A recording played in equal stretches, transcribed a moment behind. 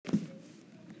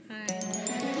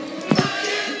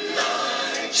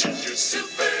Ginger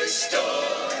Superstore.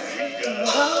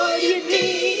 All you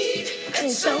need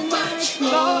and so much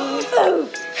more.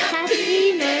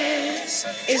 Happiness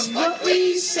is what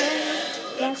we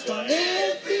sell. That's what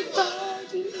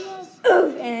everybody loves.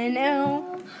 And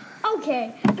now.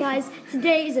 Okay, guys,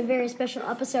 today is a very special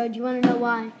episode. You want to know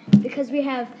why? Because we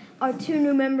have our two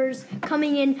new members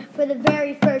coming in for the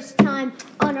very first time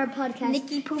on our podcast.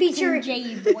 Nikki Poops and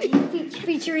Jay, boy.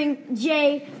 Featuring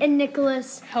Jay and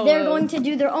Nicholas. Hello. They're going to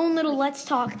do their own little Let's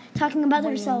Talk, talking about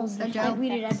themselves, like we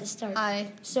did at the start.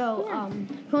 So,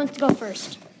 who wants to go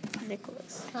first?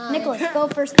 Nicholas. Nicholas, go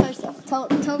first by yourself. Tell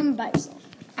them about yourself.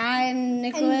 I'm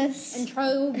Nicholas. And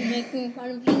Charlie will be making fun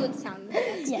of you with sound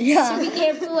effects. Yes. Yeah. So be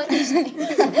careful what you say.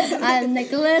 I'm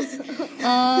Nicholas.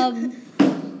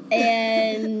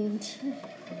 And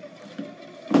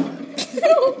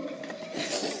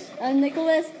I'm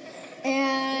Nicholas.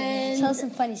 And Tell us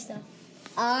some funny stuff.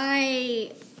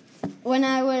 when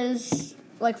I was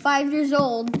like 5 years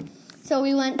old, so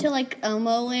we went to like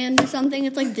Elmo Land or something.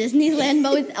 It's like Disneyland,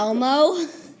 but with Elmo.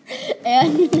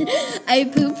 And I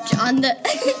pooped on the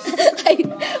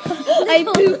I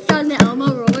pooped on the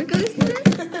Elmo roller coaster.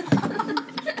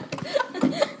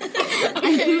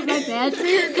 I pooped my pants, and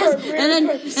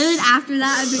then after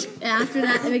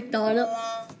that at McDonald's.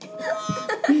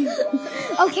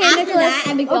 Okay, Nicholas.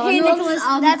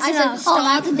 That's I enough. said, "Oh,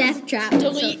 that's a death trap."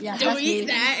 Delete that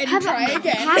and try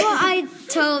again. How about I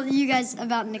tell you guys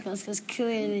about Nicholas? Because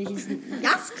clearly he's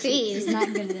Please. not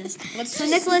good at this. So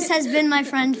Nicholas has been my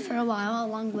friend for a while,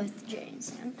 along with Jay and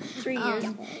Sam. 3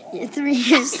 years. 3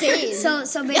 years.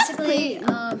 So basically,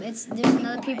 there's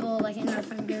another people like in our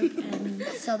friend group, and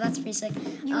so that's pretty sick.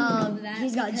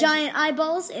 He's got giant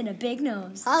eyeballs and a big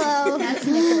nose. Hello. That's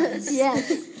Nicholas.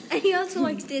 Yes. And he also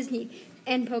likes Disney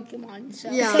and Pokemon. So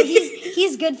So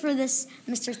he's good for this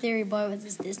Mr. Theory Boy with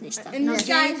his Disney stuff. And this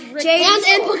guy's Rick. Jay,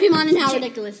 And Pokemon and how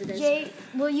ridiculous it is. Jay,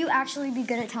 will you actually be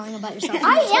good at telling about yourself?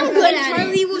 I am good at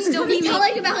Charlie it. will still be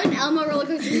Telling about an Elmo roller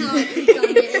coaster and how I pooped on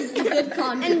it is good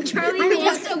content. And Charlie will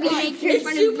also be making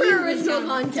fun of you. Super original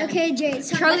content. Okay, Jay.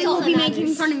 Charlie will be making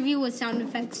fun. fun of you with sound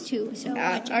effects too. So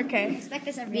Okay. Expect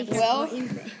this every episode. Well,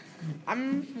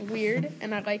 I'm weird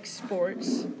and I like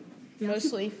sports.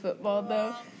 Mostly football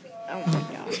though. Oh my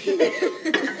gosh.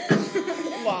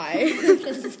 Why?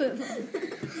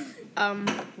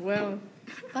 Well,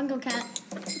 Bungle Cat.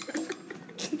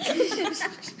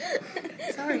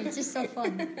 Sorry, it's just so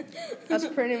fun. that's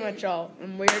pretty much all.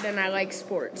 I'm weird and I like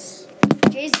sports.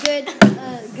 Jay's good.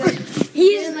 Good.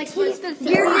 He's like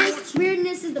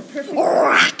weirdness is the perfect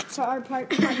for our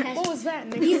podcast. What was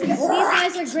that? These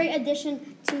guys are a great addition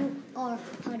to our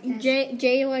podcast.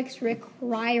 Jay likes Rick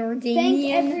Riordan.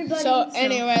 Thank everybody. So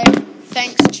anyway,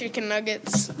 thanks chicken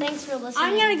nuggets. Thanks for listening.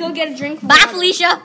 I'm gonna go get a drink. Bye, Felicia.